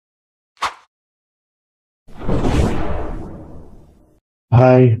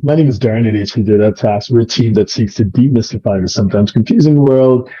Hi, my name is Darren at HQ Data Tax. We're a team that seeks to demystify the sometimes confusing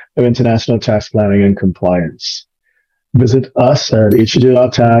world of international tax planning and compliance. Visit us at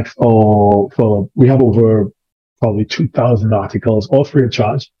HQData.tax or we have over probably 2,000 articles, all free of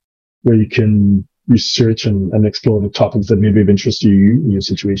charge, where you can research and explore the topics that may be of interest to you in your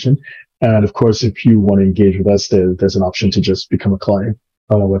situation. And of course, if you want to engage with us, there's an option to just become a client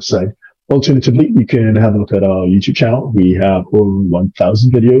on our website. Alternatively, you can have a look at our YouTube channel. We have over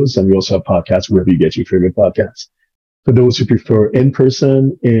 1,000 videos, and we also have podcasts wherever you get your favorite podcasts. For those who prefer in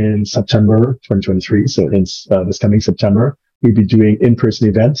person in September 2023, so in this coming September, we'll be doing in-person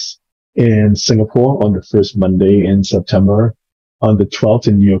events in Singapore on the first Monday in September, on the 12th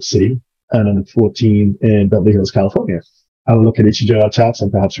in New York City, and on the 14th in Beverly Hills, California. Have a look at HEJR Tax,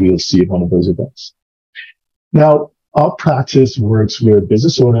 and perhaps we'll see you at one of those events. Now, our practice works with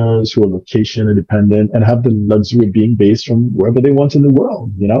business owners who are location independent and have the luxury of being based from wherever they want in the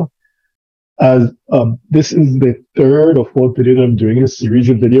world, you know? As this is the third or fourth video that I'm doing in a series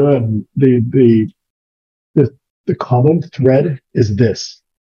of video, and the common thread is this: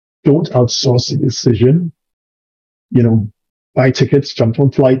 don't outsource the decision. You know, buy tickets, jump on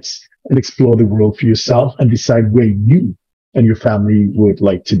flights, and explore the world for yourself, and decide where you and your family would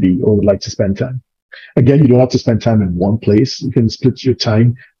like to be or would like to spend time. Again, you don't have to spend time in one place. You can split your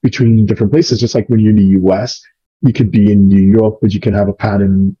time between different places, just like when you're in the US. You could be in New York, but you can have a pad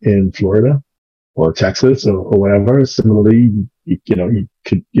in Florida or Texas or whatever. Similarly, you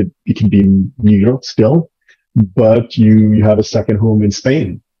can be in New York still, but you have a second home in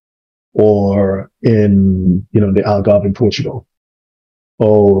Spain or in, the Algarve in Portugal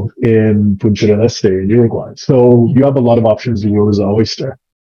or in Punta del Este in Uruguay. So you have a lot of options. The world is an oyster.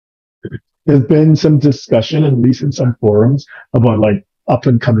 There's been some discussion, at least in some forums, about like up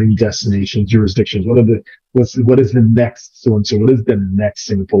and coming destinations, jurisdictions. What is the next so and so? What is the next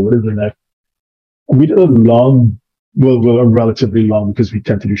Singapore? What is the next? We did a relatively long, because we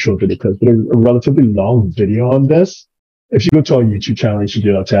tend to do short videos, but a relatively long video on this. If you go to our YouTube channel,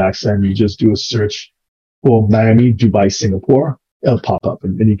 HQData, and you just do a search for Miami, Dubai, Singapore, it'll pop up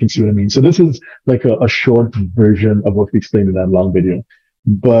and you can see what I mean. So this is like a short version of what we explained in that long video.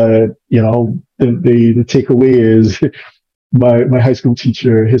 But, the takeaway is my high school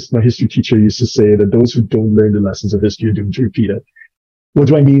teacher, my history teacher used to say that those who don't learn the lessons of history are doomed to repeat it. What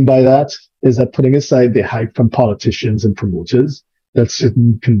do I mean by that? Is that putting aside the hype from politicians and promoters, that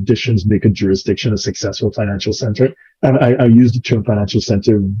certain conditions make a jurisdiction a successful financial center. And I use the term financial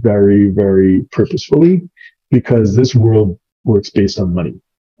center very, very purposefully, because this world works based on money,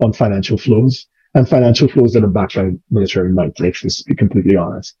 on financial flows. And financial flows that are backed by military might, let's be completely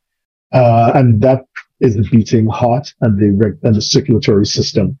honest. And that is the beating heart and the circulatory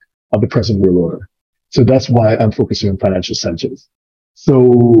system of the present world order. So that's why I'm focusing on financial centers.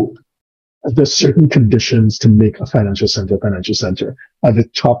 So there's certain conditions to make a financial center a financial center. At the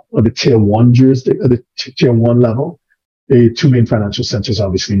top of the tier one jurisdiction, at the tier one level, the two main financial centers,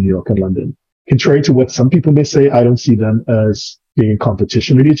 obviously New York and London. Contrary to what some people may say, I don't see them as being in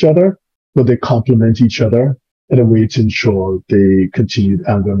competition with each other, but they complement each other in a way to ensure the continued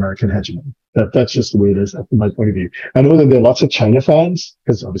Anglo-American hegemony. That's just the way it is from my point of view. I know that there are lots of China fans,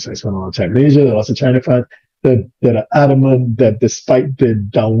 because obviously I spent a lot of time in Asia. There are lots of China fans that are adamant that despite the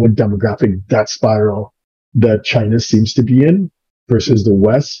downward demographic debt spiral that China seems to be in versus the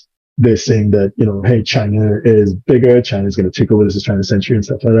West, they're saying that, hey, China is bigger. China's going to take over. This is China's century and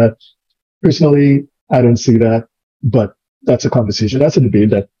stuff like that. Personally, I don't see that, but that's a conversation. That's a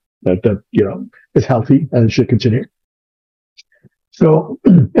debate that is healthy and should continue. So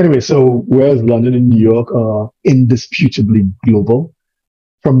anyway, so whereas London and New York are indisputably global,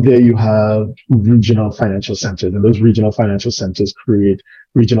 from there you have regional financial centers, and those regional financial centers create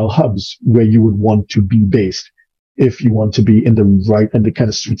regional hubs where you would want to be based if you want to be in the right and the kind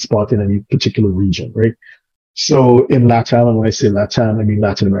of sweet spot in any particular region, right? So in LATAM, and when I say LATAM, I mean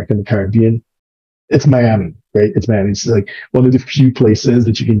Latin America and the Caribbean, it's Miami, right? It's Miami. It's like one of the few places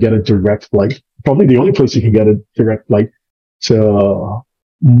that you can get a direct flight, probably the only place you can get a direct flight to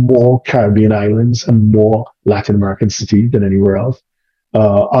more Caribbean islands and more Latin American cities than anywhere else.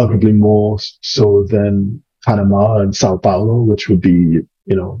 Arguably more so than Panama and Sao Paulo, which would be,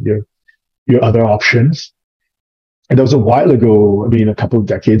 your other options. And that was a while ago. I mean, a couple of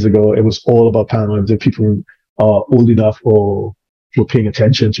decades ago, it was all about Panama. And people are old enough or were paying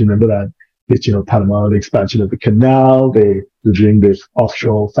attention to remember that. Panama, the expansion of the canal, they're doing the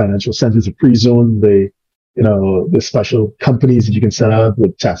offshore financial centers, a free zone, the special companies that you can set up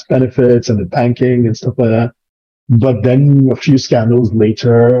with tax benefits and the banking and stuff like that. But then a few scandals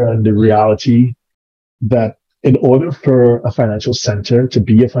later, and the reality that in order for a financial center to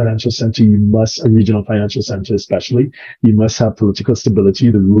be a financial center, you must, a regional financial center especially, you must have political stability,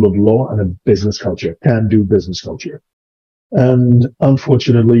 the rule of law, and a business culture, can do business culture. And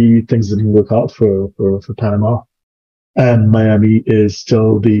unfortunately, things didn't work out for Panama. And Miami is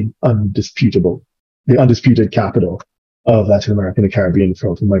still the undisputed capital of Latin America and the Caribbean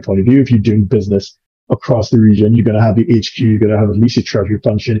from my point of view. If you're doing business across the region, you're going to have the HQ, you're going to have at least a treasury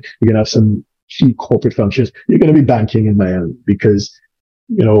function, you're going to have some key corporate functions. You're going to be banking in Miami because,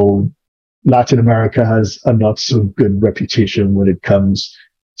 you know, Latin America has a not so good reputation when it comes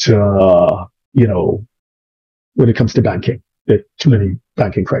to, when it comes to banking. There are too many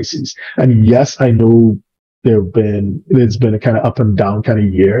banking crises. And yes, I know there's been a kind of up and down kind of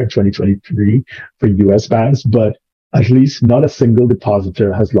year in 2023 for US banks, but at least not a single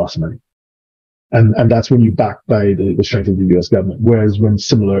depositor has lost money. And that's when you're backed by the strength of the US government. Whereas when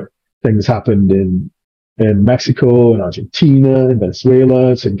similar things happened in Mexico and Argentina and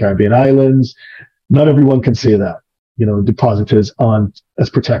Venezuela, and Caribbean islands, not everyone can say that. You know, depositors aren't as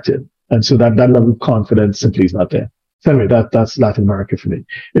protected. And so that level of confidence simply is not there. So anyway, that's Latin America for me.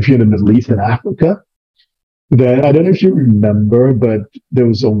 If you're in the Middle East and Africa, then I don't know if you remember, but there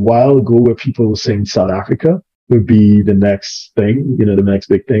was a while ago where people were saying South Africa would be the next thing, the next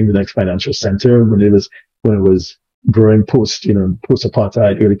big thing, the next financial center when it was growing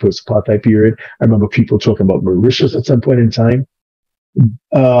post-apartheid, early post-apartheid period. I remember people talking about Mauritius at some point in time.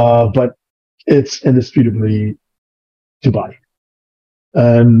 But it's indisputably Dubai.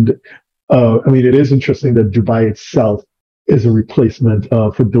 And, it is interesting that Dubai itself is a replacement,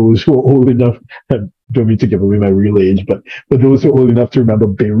 for those who are old enough, and don't mean to give away my real age, but for those who are old enough to remember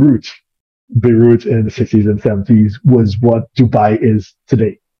Beirut in the 60s and 70s was what Dubai is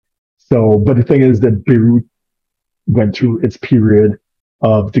today. So, but the thing is that Beirut went through its period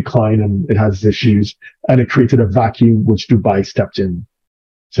of decline and it has issues, and it created a vacuum which Dubai stepped in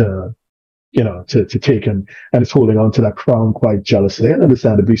to take, and it's holding on to that crown quite jealously and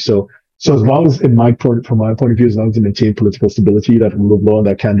understandably so. So as long as, from my point of view, as long as they maintain political stability, that rule of law, and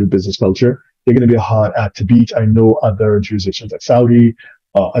that can do business culture, they're going to be a hard act to beat. I know other jurisdictions like Saudi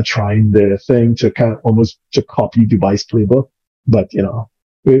are trying their thing to kind of almost to copy Dubai's playbook, but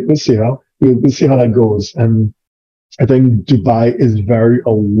we'll see how that goes. And I think Dubai is very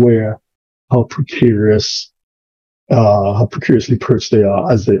aware how precariously perched they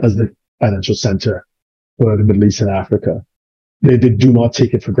are as the financial center for the Middle East and Africa. They do not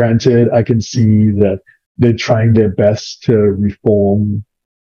take it for granted. I can see that they're trying their best to reform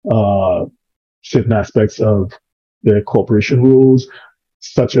certain aspects of their corporation rules,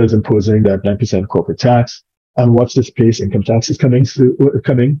 such as imposing that 9% corporate tax. And watch this space, income tax is coming. It's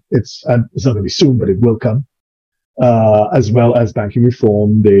not going to be soon, but it will come. As well as banking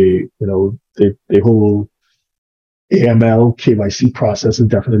reform, the whole AML KYC process has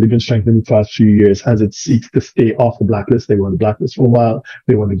definitely been strengthened in the past few years as it seeks to stay off the blacklist. They were on the blacklist for a while.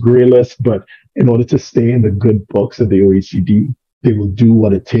 They were on the gray list, but in order to stay in the good books of the OECD, they will do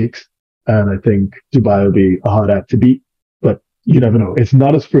what it takes. And I think Dubai will be a hard act to beat, but you never know. It's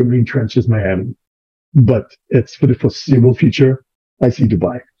not as firmly entrenched as Miami, but it's for the foreseeable future. I see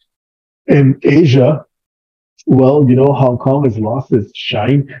Dubai. In Asia, well, Hong Kong has lost its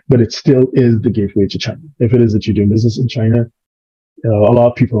shine, but it still is the gateway to China. If it is that you're doing business in China, a lot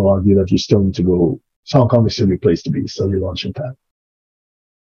of people argue that you still need to go. Hong Kong is still the place to be, so you're launching that.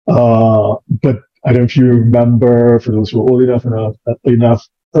 But I don't know if you remember, for those who are old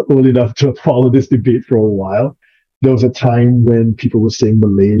enough to follow this debate for a while, there was a time when people were saying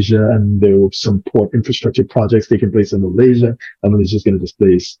Malaysia, and there were some port infrastructure projects taking place in Malaysia, and it's just going to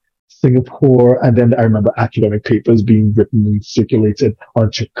displace Singapore. And then I remember academic papers being written and circulated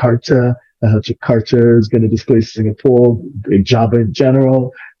on Jakarta, and how Jakarta is going to displace Singapore, Java in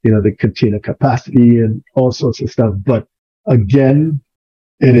general, the container capacity and all sorts of stuff. But again,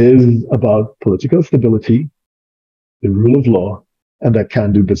 it is about political stability, the rule of law, and that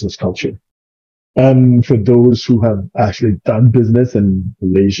can do business culture. And for those who have actually done business in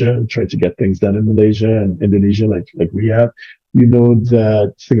Malaysia, tried to get things done in Malaysia and Indonesia, like we have,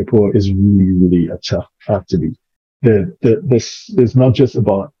 that Singapore is really, really a tough act to beat. This is not just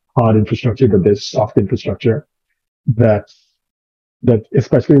about hard infrastructure, but there's soft infrastructure that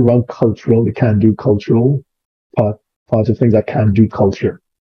especially around cultural, it can do cultural parts of things that can do culture.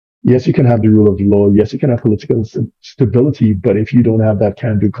 Yes, you can have the rule of law. Yes, you can have political stability, but if you don't have that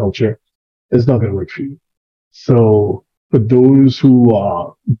can do culture, it's not going to work for you. So for those who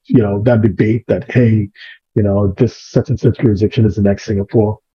are, that debate that, hey, this such and such jurisdiction is the next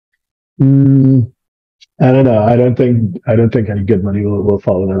Singapore. I don't know. I don't think any good money will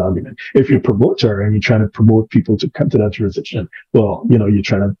follow that argument. If you're a promoter and you're trying to promote people to come to that jurisdiction, well, you're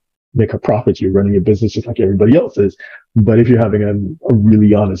trying to make a profit. You're running your business just like everybody else is. But if you're having a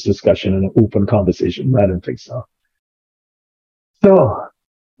really honest discussion and an open conversation, I don't think so. So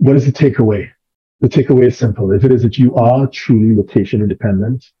what is the takeaway? The takeaway is simple. If it is that you are truly location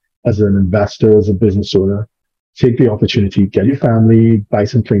independent as an investor, as a business owner, take the opportunity, get your family, buy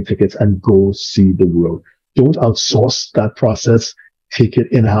some plane tickets, and go see the world. Don't outsource that process. Take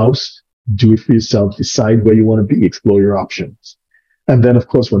it in-house. Do it for yourself. Decide where you want to be. Explore your options. And then, of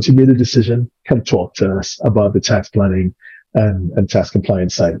course, once you made a decision, come talk to us about the tax planning and tax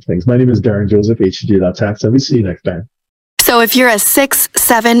compliance side of things. My name is Darren Joseph, HG.tax, and we'll see you next time. So if you're a 6,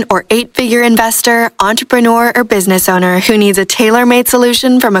 7, or 8-figure investor, entrepreneur, or business owner who needs a tailor-made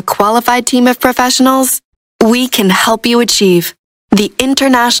solution from a qualified team of professionals, we can help you achieve the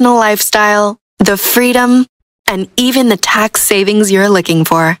international lifestyle, the freedom, and even the tax savings you're looking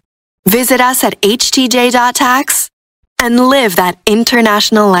for. Visit us at htj.tax and live that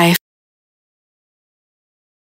international life.